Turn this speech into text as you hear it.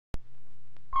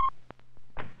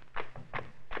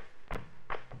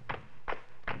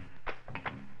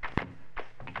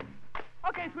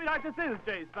sweetheart, this is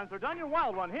Jay Spencer Dunn, your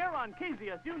wild one, here on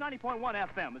KZSU 90.1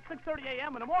 FM. It's 6:30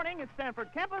 a.m. in the morning. It's Stanford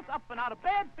campus, up and out of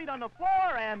bed, feet on the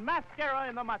floor, and mascara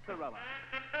in the mozzarella.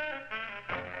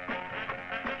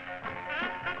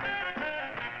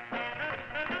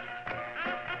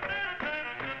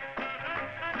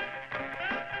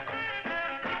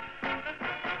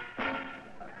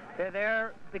 They're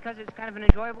there because it's kind of an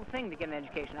enjoyable thing to get an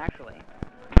education, actually.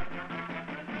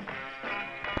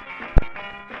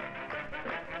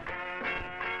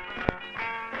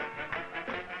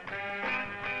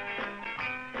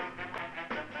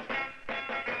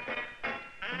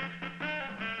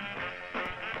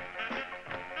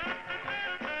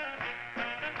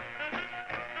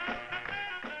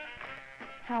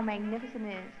 How magnificent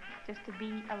it is just to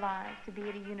be alive, to be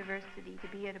at a university, to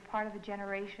be at a part of a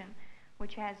generation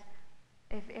which has,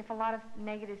 if a lot of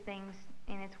negative things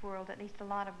in its world, at least a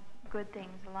lot of good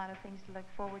things, a lot of things to look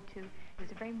forward to.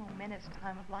 It's a very momentous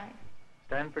time of life.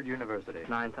 Stanford University.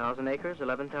 9,000 acres,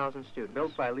 11,000 students.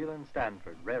 Built by Leland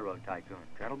Stanford, railroad tycoon,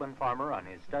 gentleman farmer on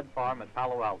his stud farm at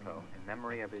Palo Alto, in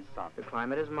memory of his son. The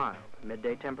climate is mild.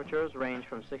 Midday temperatures range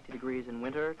from 60 degrees in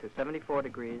winter to 74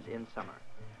 degrees in summer.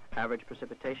 Average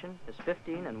precipitation is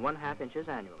 15 1/2 inches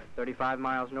annually. 35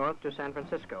 miles north to San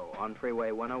Francisco on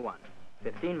Freeway 101.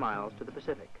 15 miles to the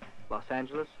Pacific. Los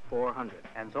Angeles, 400.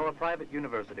 And so a private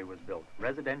university was built,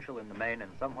 residential in the main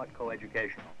and somewhat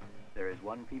coeducational. There is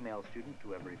one female student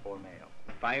to every 4 male.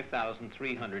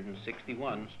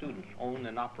 5,361 students own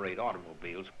and operate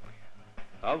automobiles,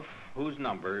 of whose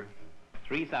number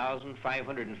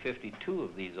 3,552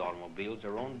 of these automobiles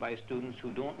are owned by students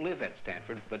who don't live at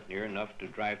Stanford, but near enough to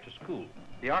drive to school.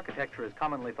 The architecture is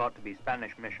commonly thought to be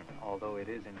Spanish Mission, although it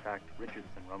is, in fact,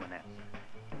 Richardson Romanesque.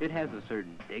 It has a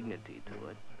certain dignity to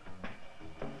it.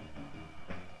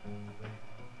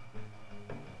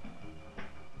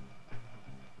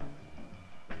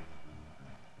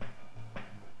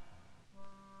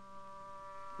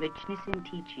 Richness in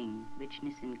teaching,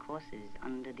 richness in courses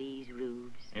under these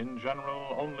roofs. In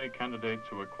general, only candidates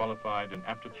who are qualified in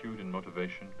aptitude and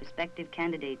motivation. Prospective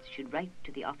candidates should write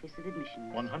to the Office of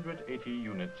Admissions. 180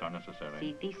 units are necessary.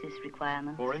 See thesis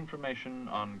requirements. For information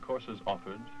on courses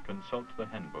offered, consult the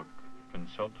handbook.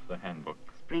 Consult the handbook.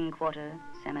 Spring quarter,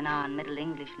 seminar on Middle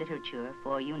English literature,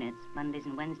 4 units, Mondays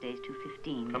and Wednesdays,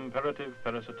 2:15. Comparative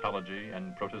parasitology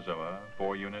and protozoa,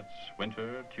 4 units,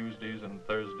 winter, Tuesdays and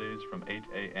Thursdays from 8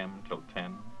 a.m. till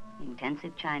 10.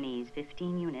 Intensive Chinese,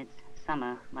 15 units,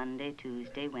 summer, Monday,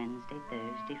 Tuesday, Wednesday,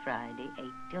 Thursday, Friday,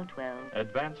 8 till 12.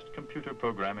 Advanced computer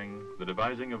programming, the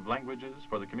devising of languages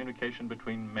for the communication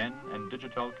between men and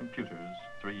digital computers,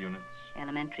 3 units.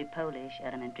 Elementary Polish,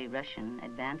 elementary Russian,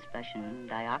 advanced Russian,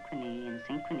 diachrony and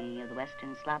synchrony of the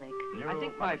Western Slavic. I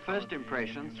think my first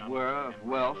impressions were of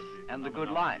wealth and the good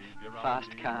life.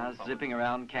 Fast cars zipping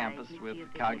around campus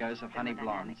with cargoes of honey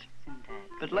blondes.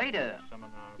 But later,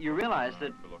 you realize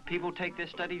that people take their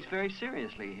studies very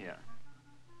seriously here.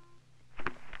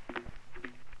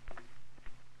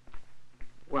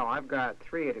 Well, I've got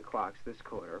 3 8 o'clocks this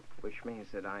quarter, which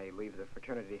means that I leave the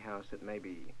fraternity house at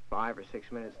maybe 5 or 6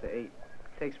 minutes to 8.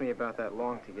 Takes me about that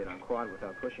long to get on quad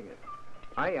without pushing it.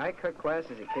 I cut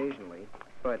classes occasionally,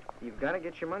 but you've got to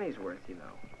get your money's worth, you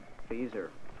know. Fees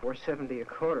are $470 a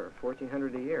quarter,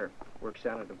 $1,400 a year. Works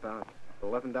out at about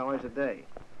 $11 a day.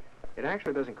 It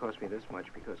actually doesn't cost me this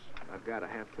much because I've got a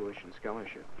half-tuition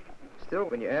scholarship. Still,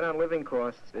 when you add on living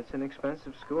costs, it's an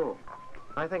expensive school.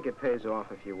 I think it pays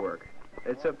off if you work.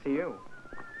 It's up to you.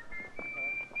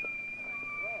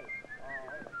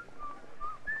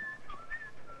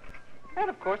 And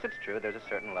of course it's true, there's a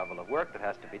certain level of work that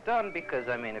has to be done because,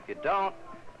 I mean, if you don't,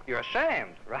 you're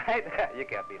ashamed, right? You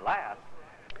can't be last.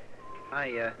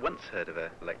 I once heard of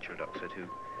a lecturer at Oxford who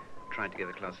tried to give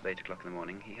a class at 8 o'clock in the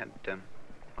morning. He had,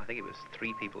 I think it was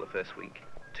 3 people the first week,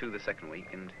 2 the second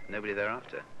week, and nobody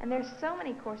thereafter. And there's so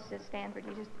many courses at Stanford.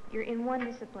 You're in one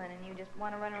discipline and you just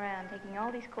want to run around taking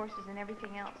all these courses and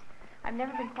everything else. I've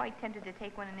never been quite tempted to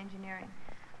take one in engineering,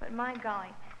 but my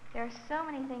golly, there are so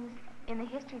many things in the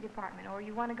history department, or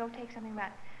you want to go take something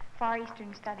about Far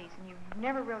Eastern studies and you've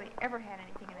never really ever had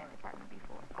anything in that department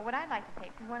before. Or what I'd like to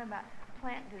take is one about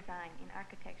plant design in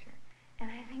architecture.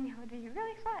 And I think it would be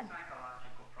really fun.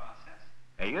 Psychological process.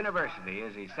 A university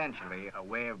is essentially a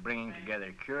way of bringing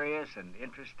together curious and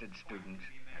interested students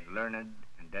and learned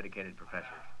and dedicated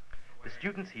professors. The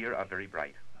students here are very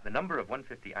bright. The number of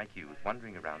 150 IQs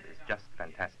wandering around is just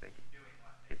fantastic.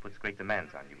 It puts great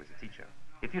demands on you as a teacher.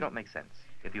 If you don't make sense,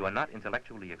 if you are not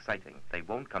intellectually exciting, they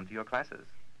won't come to your classes.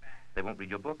 They won't read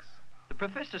your books. The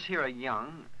professors here are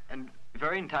young and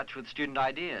very in touch with student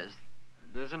ideas.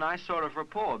 There's a nice sort of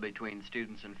rapport between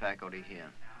students and faculty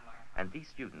here. And these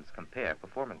students compare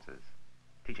performances,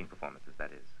 teaching performances,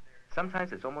 that is.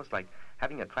 Sometimes it's almost like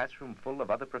having a classroom full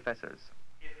of other professors.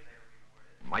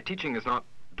 My teaching is not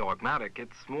dogmatic.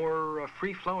 It's more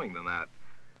free-flowing than that.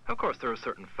 Of course, there are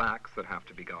certain facts that have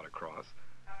to be got across.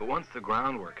 But once the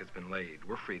groundwork has been laid,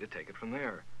 we're free to take it from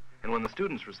there. And when the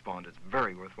students respond, it's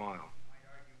very worthwhile.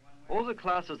 All the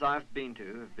classes I've been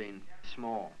to have been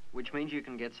small, which means you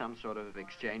can get some sort of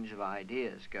exchange of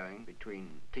ideas going between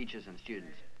teachers and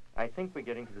students. I think we're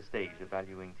getting to the stage of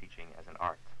valuing teaching as an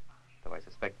art, though I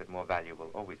suspect that more value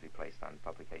will always be placed on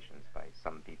publications by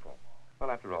some people. Well,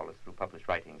 after all, it's through published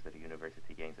writings that a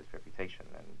university gains its reputation,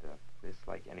 and this,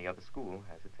 like any other school,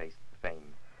 has a taste for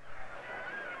fame.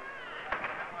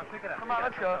 Come on, pick it up. Come on,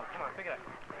 let's go. Come on, pick it up.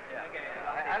 Yeah.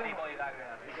 I don't know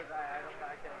because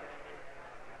I can't get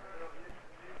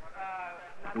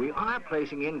it. We are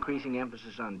placing increasing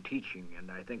emphasis on teaching,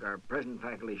 and I think our present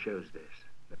faculty shows this.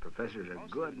 The professors are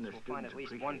good, and the students find at least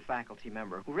appreciate one it. faculty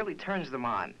member who really turns them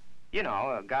on. You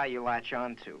know, a guy you latch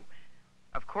on to.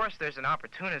 Of course, there's an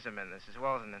opportunism in this as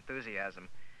well as an enthusiasm.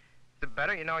 The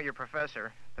better you know your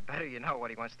professor, the better you know what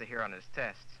he wants to hear on his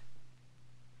tests.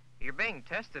 You're being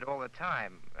tested all the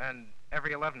time, and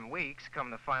every 11 weeks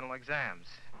come the final exams.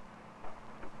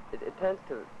 It tends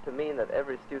to mean that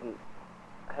every student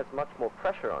has much more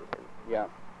pressure on him. Yeah.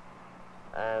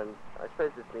 And I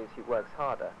suppose this means he works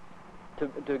harder.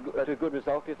 To good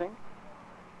result, do you think?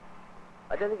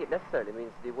 I don't think it necessarily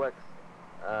means that he works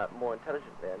more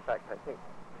intelligently. In fact, I think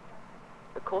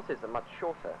the courses are much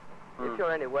shorter. If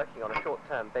you're only working on a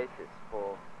short-term basis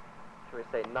for, shall we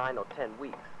say, 9 or 10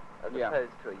 weeks, as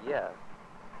opposed to a year,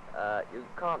 you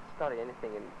can't study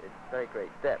anything in very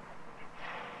great depth.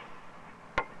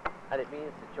 And it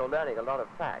means that you're learning a lot of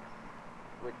facts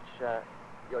which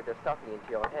you're just stuffing into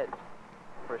your head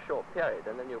for a short period,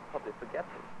 and then you'll probably forget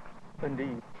them.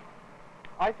 Indeed.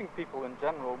 I think people in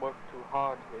general work too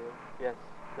hard here. Yes,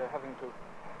 they're having to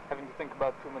think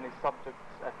about too many subjects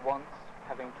at once,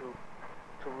 having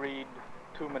to read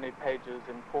too many pages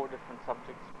in 4 different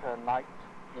subjects per night.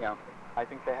 Yeah. I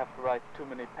think they have to write too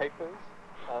many papers.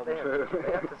 They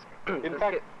have to in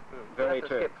fact, very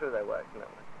true. Skip through their work, no?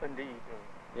 Indeed.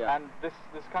 Yeah. And this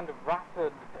kind of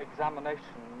rapid examination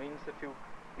means that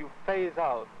you phase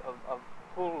out of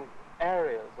full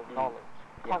areas of knowledge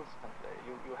constantly.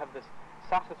 You have this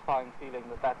satisfying feeling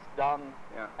that that's done,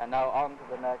 and now on to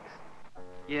the next.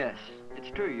 Yes, it's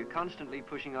true. You're constantly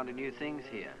pushing on to new things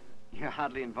here. You're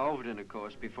hardly involved in a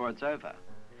course before it's over.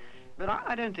 But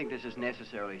I don't think this is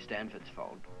necessarily Stanford's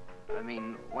fault. I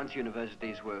mean, once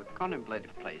universities were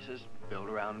contemplative places built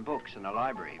around books and a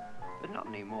library, but not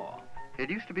anymore. It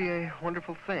used to be a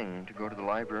wonderful thing to go to the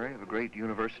library of a great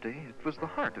university. It was the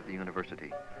heart of the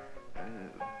university.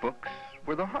 Books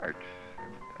were the heart.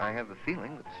 I have the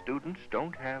feeling that students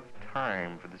don't have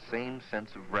time for the same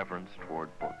sense of reverence toward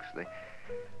books.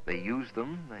 They use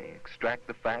them, they extract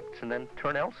the facts, and then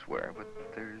turn elsewhere, but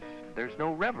there's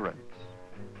no reverence.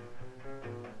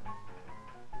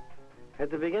 At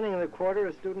the beginning of the quarter,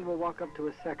 a student will walk up to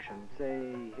a section,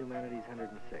 say Humanities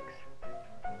 106.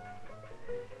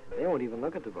 They won't even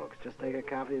look at the books, just take a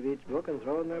copy of each book and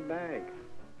throw it in their bag.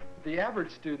 The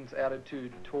average student's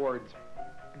attitude towards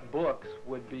books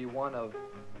would be one of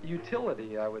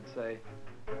utility, I would say.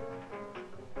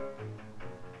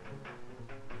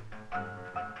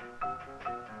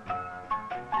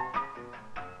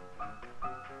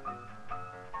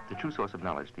 The true source of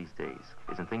knowledge these days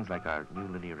is in things like our new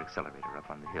linear accelerator up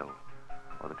on the hill,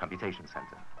 or the computation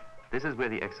center. This is where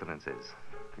the excellence is,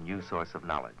 the new source of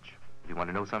knowledge. If you want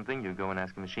to know something, you go and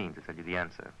ask a machine to tell you the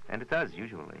answer. And it does,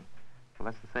 usually. Well,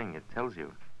 that's the thing, it tells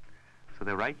you. So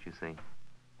they're right, you see.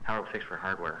 How are we fixed for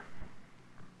hardware?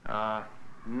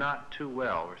 Not too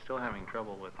well. We're still having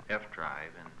trouble with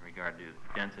F-drive in regard to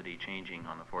density changing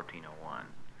on the 1401.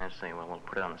 I'd say, well, we'll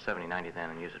put it on the 7090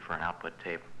 then and use it for an output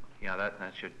tape. Yeah,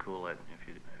 that should cool it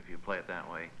if you play it that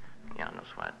way. Yeah, no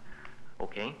sweat.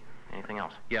 Okay, anything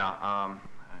else? Yeah,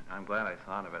 I'm glad I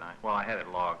thought of it. I had it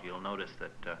logged. You'll notice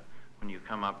that when you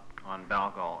come up on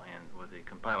Balgol, and with the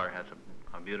compiler has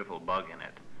a beautiful bug in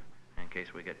it, in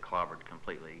case we get clobbered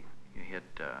completely, you hit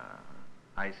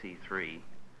IC3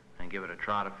 and give it a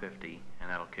trot of 50,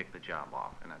 and that'll kick the job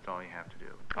off, and that's all you have to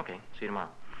do. Okay, see you tomorrow.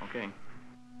 Okay.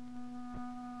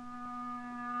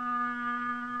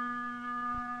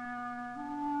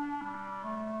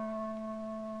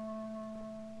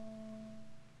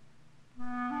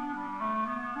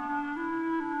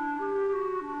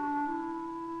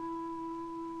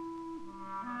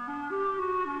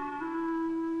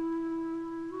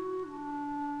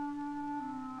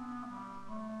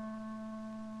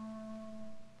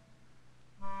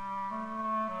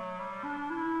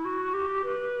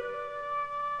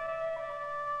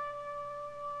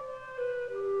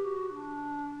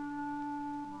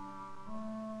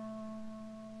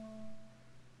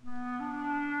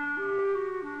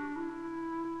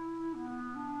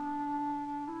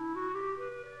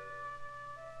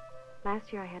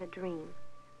 Last year I had a dream.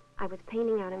 I was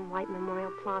painting out in White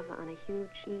Memorial Plaza on a huge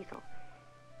easel.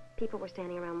 People were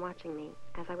standing around watching me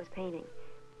as I was painting.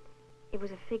 It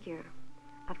was a figure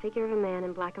of a man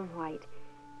in black and white,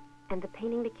 and the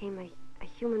painting became a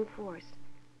human force,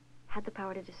 had the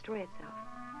power to destroy itself.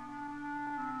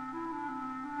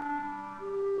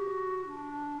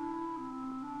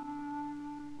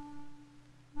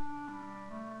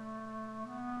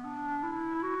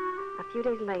 A few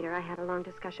days later, I had a long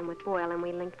discussion with Boyle, and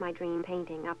we linked my dream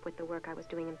painting up with the work I was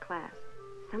doing in class.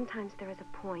 Sometimes there is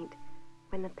a point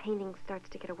when the painting starts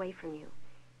to get away from you.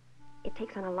 It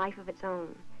takes on a life of its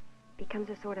own, becomes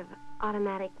a sort of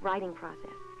automatic writing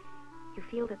process. You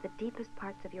feel that the deepest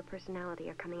parts of your personality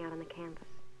are coming out on the canvas.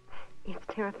 It's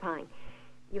terrifying.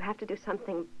 You have to do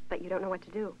something, but you don't know what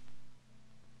to do.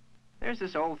 There's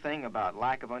this old thing about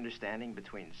lack of understanding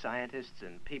between scientists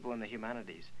and people in the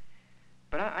humanities.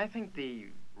 But I think the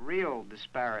real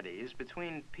disparity is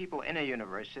between people in a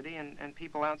university and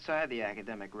people outside the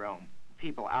academic realm.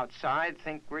 People outside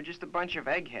think we're just a bunch of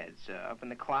eggheads up in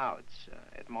the clouds.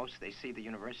 At most, they see the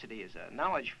university as a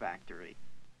knowledge factory.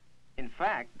 In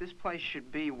fact, this place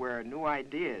should be where new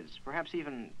ideas, perhaps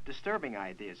even disturbing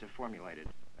ideas, are formulated.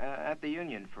 At the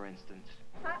Union, for instance.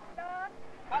 Hot dog?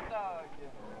 Hot dog.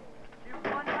 You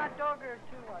one hot dog or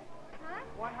two hot? Huh?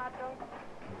 One hot dog?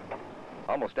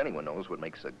 Almost anyone knows what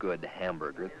makes a good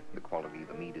hamburger. The quality of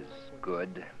the meat is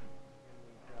good,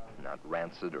 not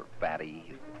rancid or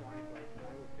fatty.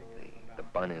 The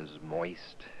bun is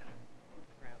moist.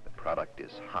 The product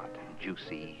is hot and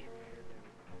juicy.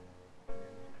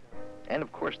 And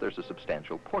of course, there's a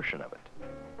substantial portion of it.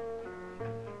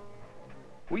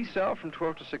 We sell from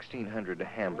 12 to 1,600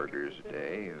 hamburgers a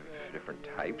day of different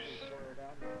types.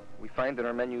 We find that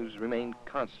our menus remain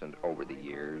constant over the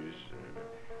years,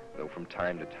 though from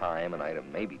time to time an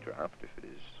item may be dropped if it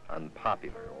is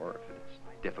unpopular or if it is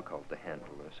difficult to handle,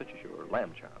 such as your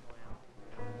lamb chop.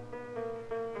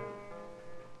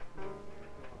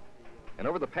 And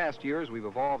over the past years, we've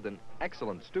evolved an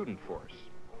excellent student force.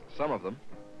 Some of them,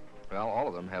 well, all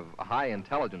of them, have a high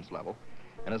intelligence level.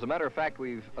 And as a matter of fact,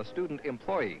 we've a student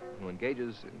employee who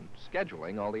engages in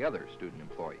scheduling all the other student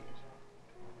employees.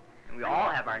 And we all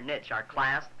have our niche, our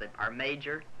class, our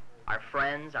major, our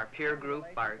friends, our peer group,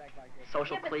 our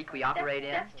social clique we operate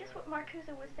in. That's just what Marcuse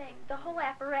was saying. The whole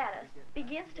apparatus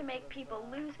begins to make people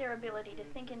lose their ability to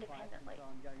think independently.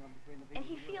 And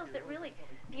he feels that really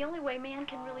the only way man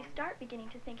can really start beginning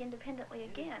to think independently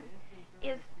again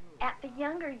is at the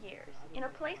younger years, in a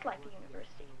place like the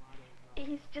university.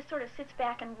 He just sort of sits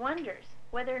back and wonders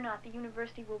whether or not the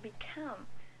university will become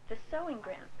the sowing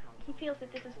ground. He feels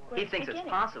that this is where He thinks it's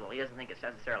possible. He doesn't think it's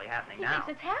necessarily happening now. He thinks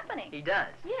it's happening. He does.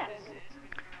 Yes.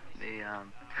 The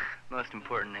most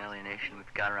important alienation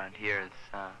we've got around here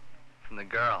is from the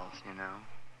girls, you know.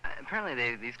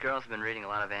 Apparently these girls have been reading a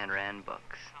lot of Ayn Rand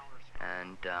books,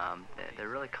 and they're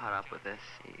really caught up with this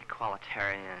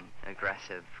equalitarian,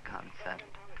 aggressive concept.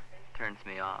 Turns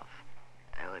me off.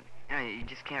 You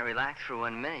just can't relax for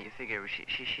 1 minute. You figure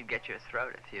she should get your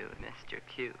throat if you missed your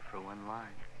cue for one line.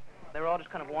 They're all just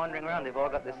kind of wandering around. They've all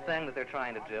got this thing that they're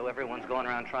trying to do. Everyone's going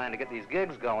around trying to get these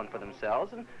gigs going for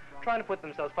themselves and trying to put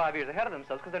themselves 5 years ahead of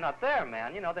themselves because they're not there,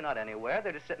 man. You know, they're not anywhere.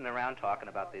 They're just sitting around talking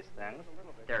about these things.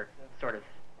 They're sort of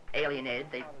alienated.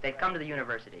 They've come to the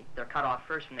university. They're cut off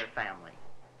first from their family,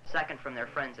 second from their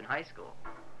friends in high school,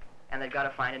 and they've got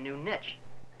to find a new niche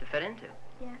to fit into.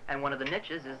 Yeah. And one of the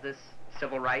niches is this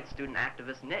civil rights student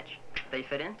activist niche they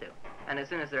fit into. And as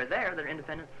soon as they're there, their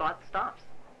independent thought stops.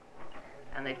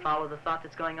 And they follow the thought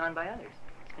that's going on by others,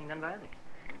 being done by others.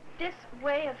 This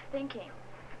way of thinking,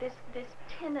 this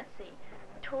tendency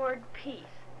toward peace,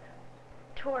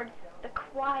 toward the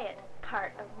quiet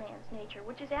part of man's nature,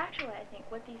 which is actually, I think,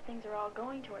 what these things are all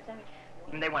going towards. I mean,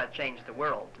 And they want to change the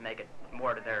world to make it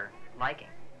more to their liking.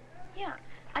 Yeah,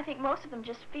 I think most of them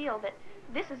just feel that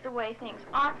this is the way things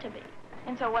ought to be.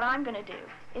 And so what I'm going to do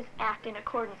is act in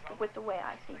accordance with the way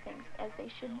I see things as they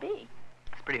should be.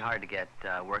 It's pretty hard to get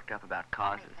worked up about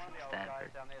causes at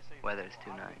Stanford. Weather's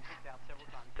too nice.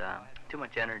 Just too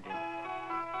much energy.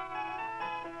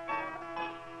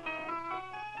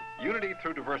 Unity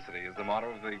through diversity is the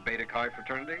motto of the Beta Chi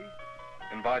fraternity.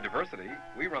 And by diversity,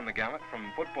 we run the gamut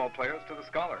from football players to the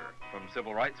scholar, from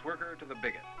civil rights worker to the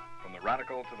bigot, from the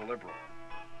radical to the liberal,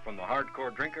 from the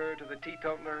hardcore drinker to the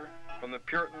teetotaler, from the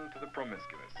Puritan to the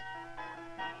promiscuous.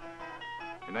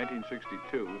 In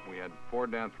 1962, we had 4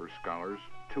 Danforth Scholars,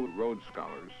 2 Rhodes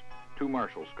Scholars, 2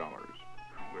 Marshall Scholars.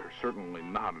 We're certainly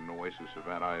not an oasis of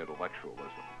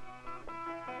anti-intellectualism.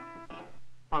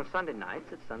 On Sunday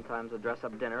nights, it's sometimes a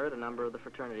dress-up dinner at a number of the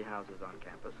fraternity houses on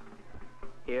campus.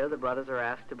 Here, the brothers are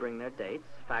asked to bring their dates,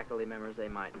 faculty members they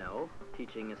might know,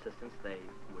 teaching assistants they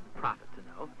would profit to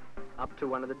know, up to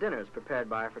one of the dinners prepared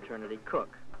by a fraternity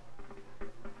cook.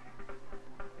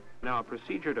 Now, a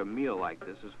procedure to a meal like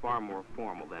this is far more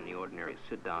formal than the ordinary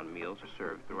sit-down meals are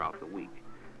served throughout the week.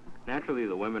 Naturally,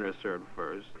 the women are served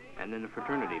first, and then the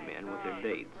fraternity men with their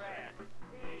dates.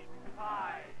 Eat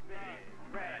pie,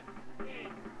 big red.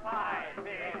 Eat pie,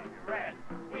 big red.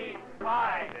 Eat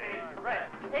pie, big red.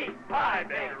 Eat pie,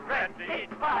 big red.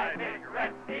 Eat pie, big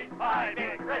red. Eat pie,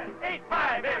 big red. Eat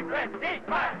pie, big red. Eat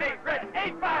pie, big red.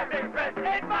 Eat pie, big red.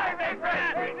 Eat pie, big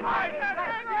red. Eat pie, big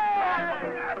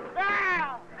red.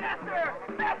 Now! Faster!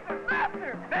 Faster!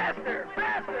 Faster! Faster!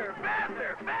 Faster!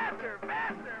 Faster! Faster!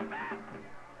 Faster! Faster!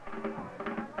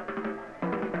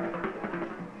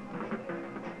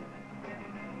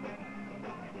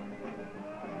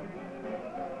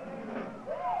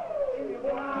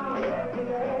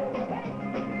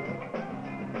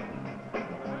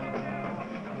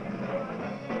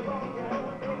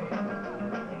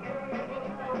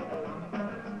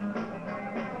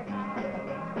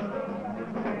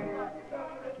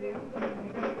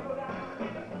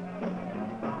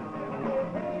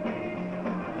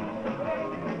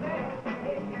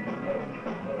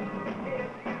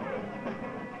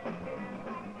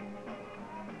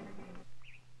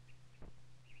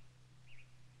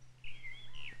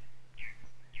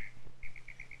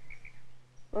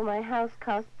 Well, my house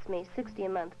costs me $60 a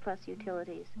month plus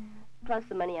utilities, plus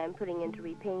the money I'm putting into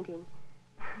repainting.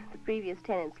 The previous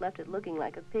tenants left it looking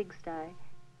like a pigsty.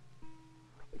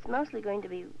 It's mostly going to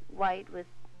be white with,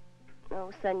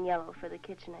 sun yellow for the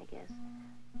kitchen, I guess.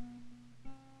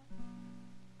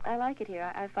 I like it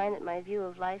here. I find that my view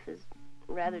of life is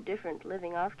rather different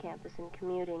living off campus and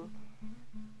commuting.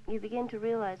 You begin to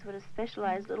realize what a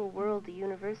specialized little world the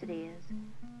university is.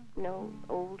 No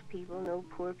old people, no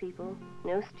poor people,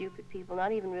 no stupid people,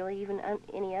 not even really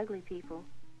any ugly people.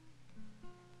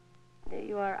 There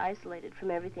you are, isolated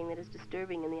from everything that is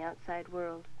disturbing in the outside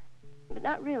world. But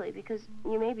not really, because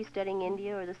you may be studying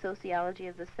India or the sociology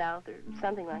of the South or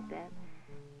something like that.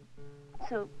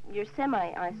 So you're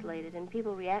semi-isolated, and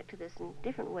people react to this in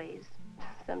different ways.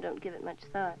 Some don't give it much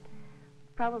thought.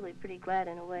 Probably pretty glad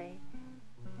in a way.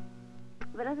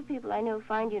 But other people I know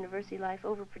find university life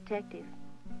overprotective.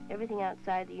 Everything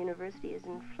outside the university is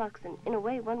in flux, and in a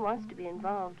way one wants to be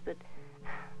involved, but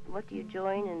what do you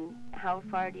join and how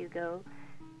far do you go?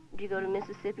 Do you go to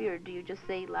Mississippi, or do you just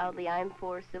say loudly, "I'm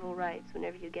for civil rights,"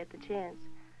 whenever you get the chance?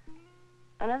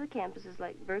 On other campuses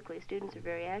like Berkeley, students are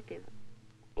very active.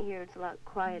 Here it's a lot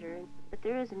quieter, but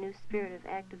there is a new spirit of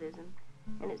activism,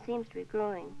 and it seems to be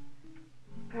growing.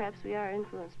 Perhaps we are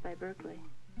influenced by Berkeley.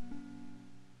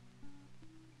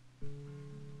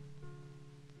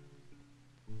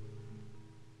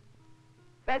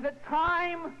 There's a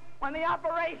time when the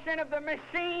operation of the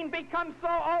machine becomes so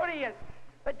odious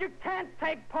that you can't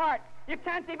take part. You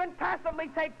can't even passively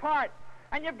take part.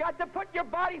 And you've got to put your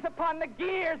bodies upon the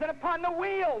gears and upon the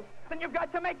wheels. And you've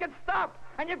got to make it stop.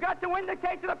 And you've got to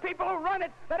indicate to the people who run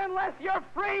it that unless you're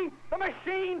free, the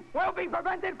machine will be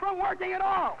prevented from working at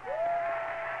all.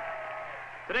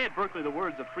 Today at Berkeley, the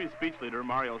words of free speech leader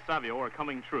Mario Savio are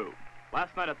coming true.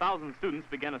 Last night, 1,000 students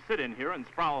began a sit-in here in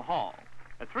Sproul Hall.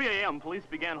 At 3 a.m., police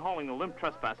began hauling the limp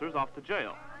trespassers off to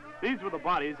jail. These were the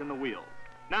bodies in the wheels.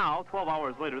 Now, 12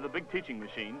 hours later, the big teaching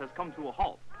machine has come to a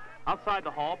halt. Outside the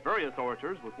hall, various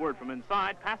orators with word from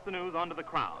inside pass the news on to the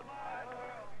crowd.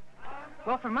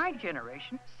 Well, for my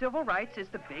generation, civil rights is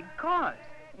the big cause.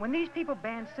 When these people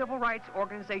banned civil rights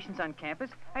organizations on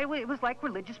campus, it was like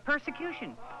religious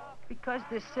persecution. Because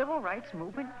this civil rights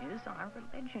movement is our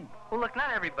religion. Well, look,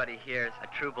 not everybody here is a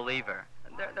true believer.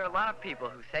 There are a lot of people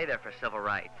who say they're for civil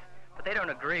rights, but they don't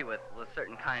agree with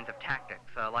certain kinds of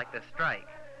tactics, like this strike.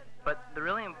 But the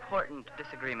really important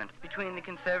disagreement is between the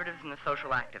conservatives and the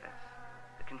social activists.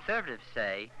 The conservatives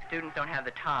say students don't have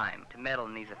the time to meddle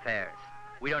in these affairs.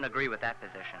 We don't agree with that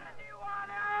position.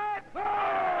 All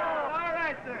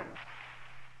right, sir.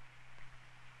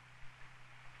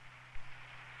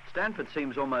 Stanford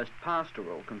seems almost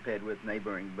pastoral compared with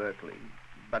neighboring Berkeley.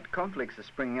 But conflicts are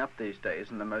springing up these days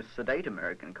in the most sedate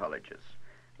American colleges.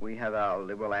 We have our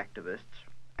liberal activists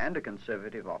and a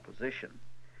conservative opposition.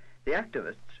 The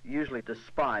activists usually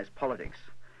despise politics,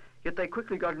 yet they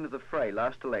quickly got into the fray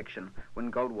last election when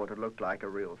Goldwater looked like a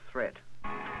real threat.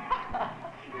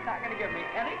 You're not going to give me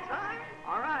any time?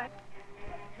 All right.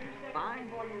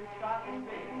 Fine.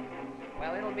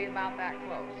 Well, it'll be about that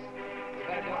close. We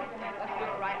better do it. Let's do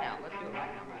it right now. Let's do it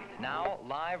right now. Now,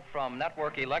 live from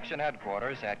Network Election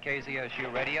Headquarters at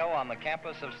KZSU Radio on the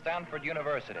campus of Stanford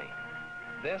University.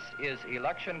 This is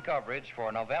election coverage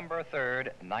for November 3rd,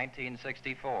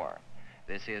 1964.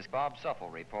 This is Bob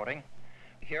Suffel reporting.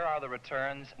 Here are the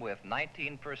returns with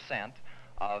 19%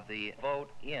 of the vote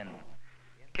in.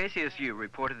 KCSU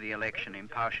reported the election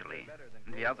impartially.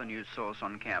 The other news source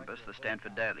on campus, the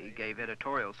Stanford Daily, gave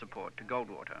editorial support to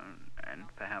Goldwater, and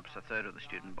perhaps a third of the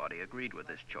student body agreed with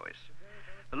this choice.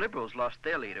 The Liberals lost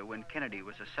their leader when Kennedy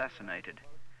was assassinated.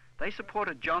 They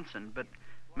supported Johnson, but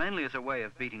mainly as a way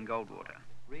of beating Goldwater.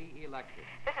 Re-elected.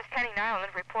 This is Penny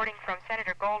Nyland reporting from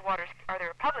Senator Goldwater's, the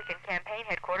Republican campaign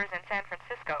headquarters in San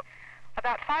Francisco.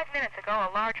 About 5 minutes ago,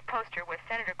 a large poster with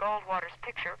Senator Goldwater's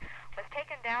picture was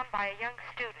taken down by a young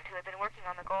student who had been working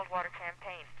on the Goldwater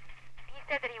campaign. He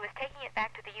said that he was taking it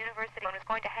back to the university and was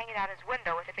going to hang it out his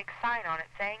window with a big sign on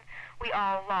it saying, "We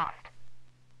all lost."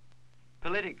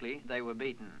 Politically, they were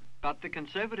beaten. But the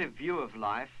conservative view of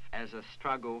life as a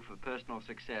struggle for personal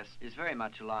success is very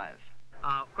much alive.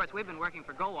 Of course, we've been working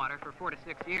for Goldwater for 4 to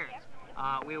 6 years.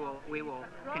 We will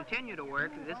continue to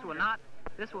work. This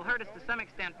will hurt us to some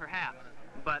extent, perhaps.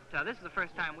 But this is the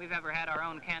first time we've ever had our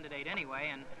own candidate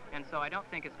anyway, and so I don't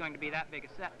think it's going to be that big a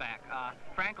setback.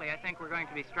 Frankly, I think we're going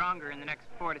to be stronger in the next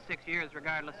 4 to 6 years,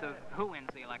 regardless of who wins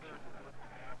the election.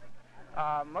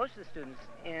 Most of the students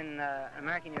in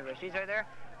American universities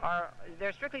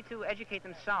they're strictly to educate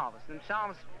themselves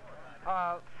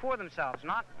for themselves,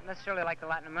 not necessarily like the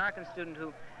Latin American student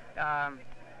who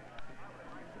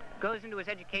goes into his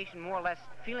education more or less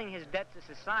feeling his debt to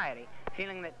society,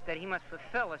 feeling that he must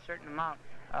fulfill a certain amount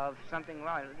of something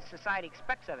society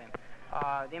expects of him.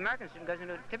 The American student goes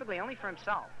into it typically only for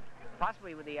himself,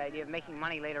 possibly with the idea of making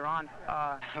money later on.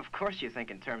 Of course you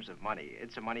think in terms of money.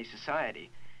 It's a money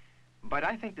society. But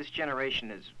I think this generation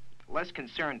is less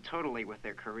concerned totally with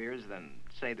their careers than,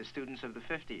 say, the students of the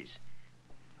 50s.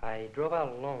 I drove out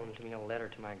alone to mail a letter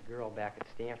to my girl back at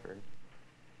Stanford,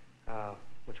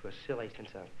 which was silly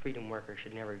since a freedom worker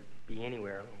should never be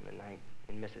anywhere alone at night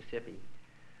in Mississippi.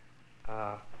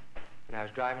 And I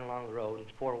was driving along the road, and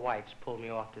 4 whites pulled me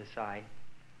off to the side.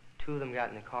 2 of them got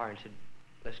in the car and said,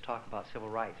 "Let's talk about civil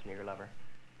rights, nigger lover."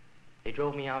 They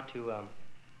drove me out to,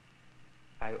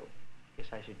 I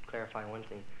guess I should clarify one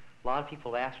thing. A lot of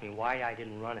people asked me why I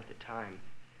didn't run at the time.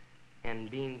 And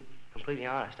being completely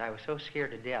honest, I was so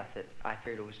scared to death that I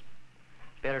figured it was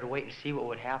better to wait and see what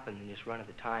would happen than just run at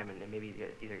the time and then maybe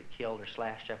either get killed or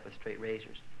slashed up with straight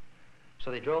razors.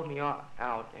 So they drove me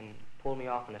out and pulled me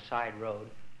off on a side road.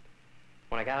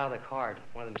 When I got out of the car,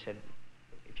 one of them said,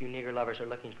 "If you nigger lovers are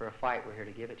looking for a fight, we're here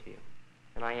to give it to you."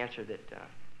 And I answered that,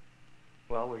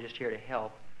 well, we're just here to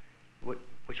help, at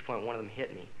which point one of them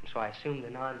hit me. And so I assumed the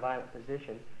nonviolent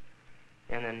position,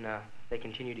 and then they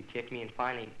continued to kick me, and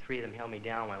finally 3 of them held me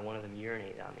down while one of them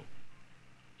urinated on me.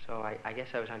 So I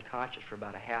guess I was unconscious for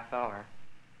about a half hour.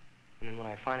 And then when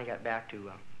I finally got back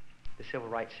to the Civil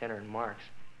Rights Center in Marks,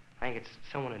 I think it's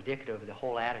somewhat indicative of the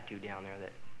whole attitude down there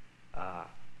that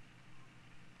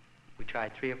we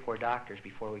tried 3 or 4 doctors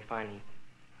before we finally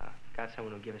got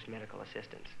someone who would give us medical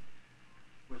assistance.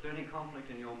 Was there any conflict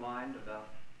in your mind about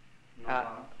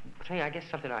I guess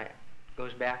something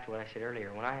goes back to what I said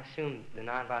earlier. When I assumed the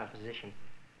nonviolent position,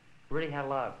 I really had a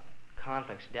lot of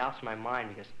conflicts, doubts in my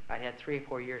mind because I'd had 3 or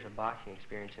 4 years of boxing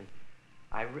experience, and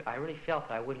I really felt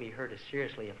that I wouldn't be hurt as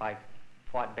seriously if I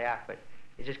fought back, but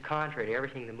it's just contrary to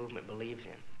everything the movement believes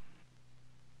in.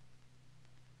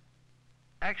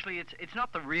 Actually, it's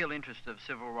not the real interest of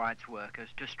civil rights workers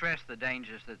to stress the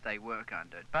dangers that they work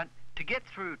under, but to get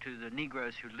through to the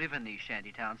Negroes who live in these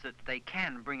shanty towns that they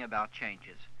can bring about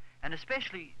changes, and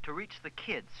especially to reach the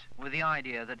kids with the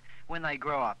idea that when they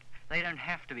grow up, they don't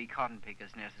have to be cotton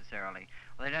pickers necessarily,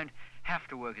 or they don't have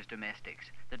to work as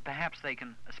domestics, that perhaps they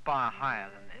can aspire higher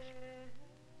than this.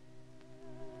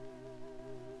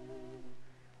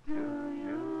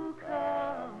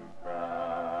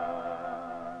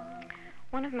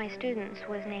 One of my students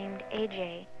was named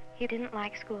AJ. He didn't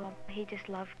like school. He just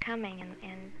loved coming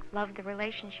and loved the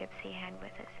relationships he had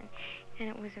with us, and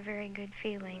it was a very good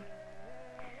feeling.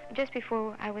 Just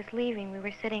before I was leaving, we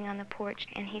were sitting on the porch,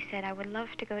 and he said, "I would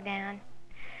love to go down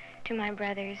to my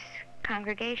brother's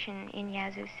congregation in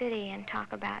Yazoo City and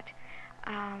talk about,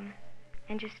 and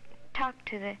just talk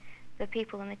to the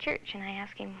people in the church." And I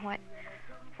asked him what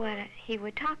he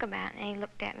would talk about, and he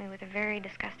looked at me with a very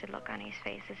disgusted look on his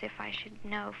face, as if I should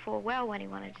know full well what he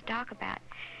wanted to talk about.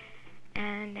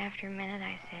 And after a minute,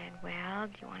 I said, "Well,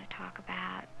 do you want to talk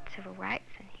about civil rights?"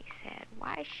 And he said,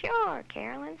 "Why, sure,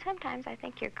 Carolyn. Sometimes I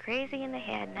think you're crazy in the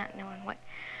head, not knowing what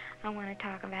I want to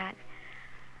talk about.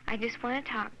 I just want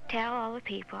to tell all the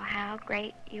people how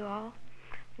great you all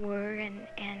were,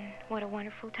 and what a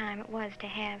wonderful time it was to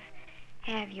have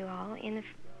you all in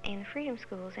in the freedom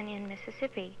schools and in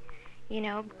Mississippi. You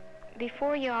know,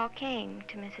 before you all came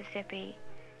to Mississippi,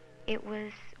 it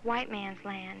was white man's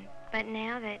land. But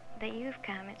now that you've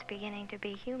come, it's beginning to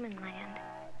be human land.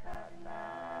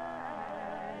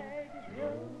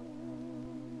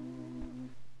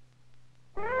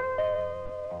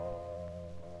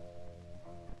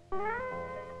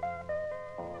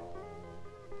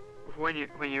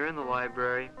 When you're in the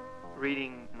library,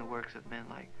 reading the works of men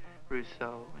like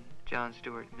Rousseau and John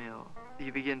Stuart Mill,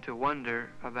 you begin to wonder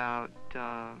about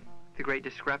the great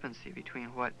discrepancy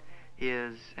between what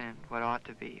is and what ought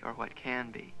to be, or what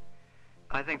can be.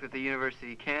 I think that the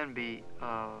university can be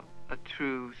a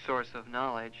true source of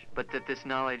knowledge, but that this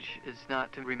knowledge is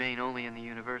not to remain only in the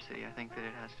university. I think that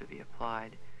it has to be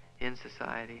applied in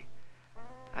society.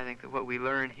 I think that what we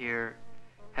learn here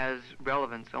has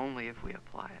relevance only if we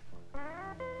apply it.